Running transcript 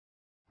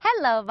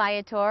Hello,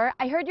 Viator.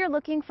 I heard you're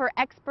looking for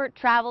expert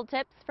travel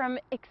tips from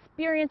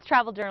experienced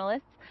travel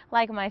journalists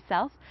like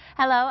myself.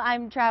 Hello,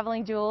 I'm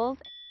Traveling Jules,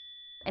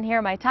 and here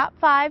are my top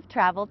 5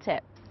 travel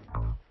tips.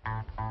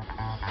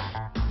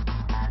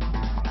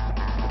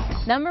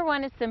 Number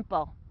 1 is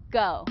simple.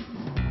 Go.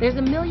 There's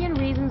a million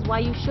reasons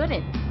why you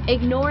shouldn't.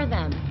 Ignore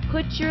them.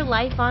 Put your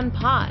life on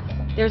pause.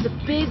 There's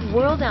a big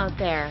world out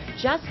there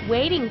just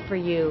waiting for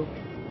you.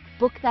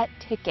 Book that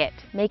ticket.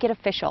 Make it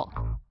official.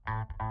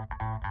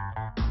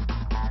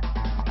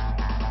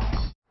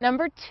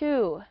 Number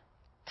 2,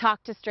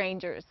 talk to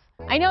strangers.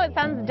 I know it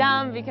sounds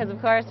dumb because, of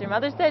course, your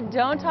mother said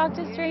don't talk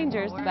to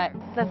strangers, but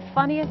the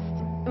funniest,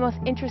 most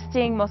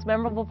interesting, most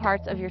memorable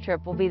parts of your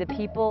trip will be the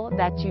people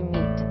that you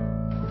meet.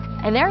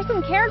 And there are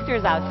some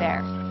characters out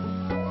there.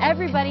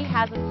 Everybody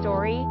has a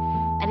story,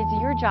 and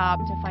it's your job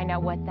to find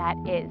out what that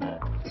is.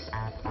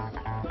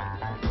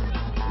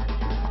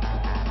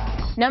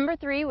 Number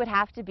 3 would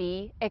have to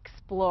be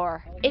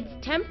explore. It's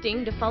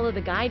tempting to follow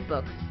the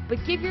guidebooks, but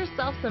give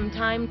yourself some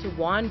time to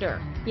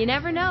wander. You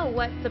never know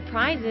what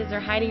surprises are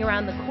hiding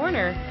around the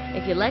corner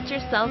if you let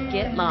yourself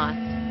get lost.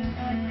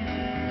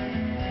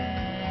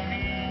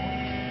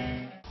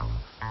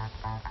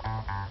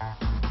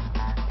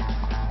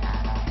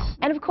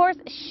 And of course,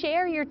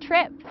 share your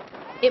trip.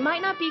 It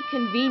might not be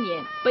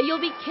convenient, but you'll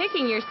be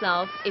kicking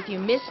yourself if you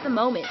miss the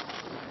moment.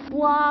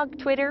 Blog,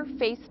 Twitter,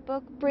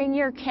 Facebook, bring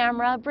your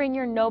camera, bring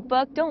your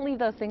notebook. Don't leave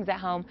those things at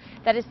home.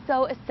 That is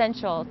so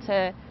essential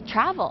to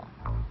travel.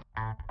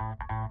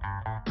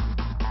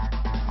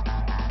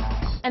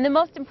 And the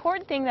most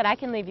important thing that I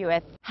can leave you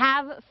with,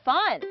 have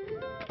fun.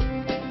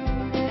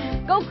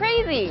 Go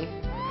crazy.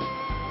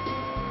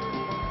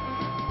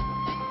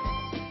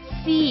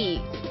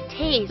 See,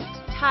 taste,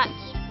 touch,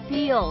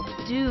 feel,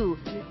 do.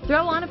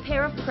 Throw on a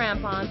pair of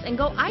crampons and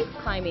go ice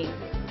climbing.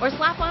 Or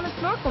slap on a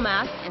snorkel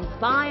mask and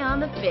spy on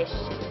the fish.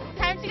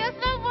 Time to go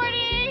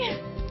snowboarding!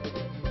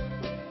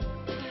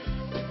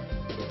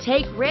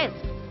 Take risks.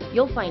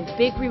 You'll find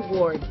big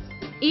rewards.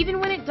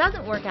 Even when it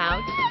doesn't work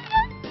out.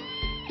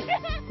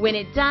 When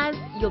it does,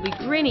 you'll be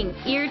grinning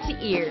ear to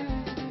ear.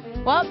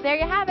 Well, there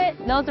you have it.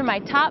 Those are my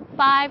top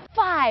 5,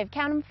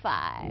 count 'em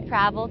 5,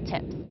 travel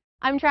tips.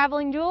 I'm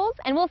Traveling Jules,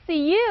 and we'll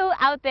see you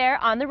out there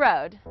on the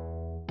road.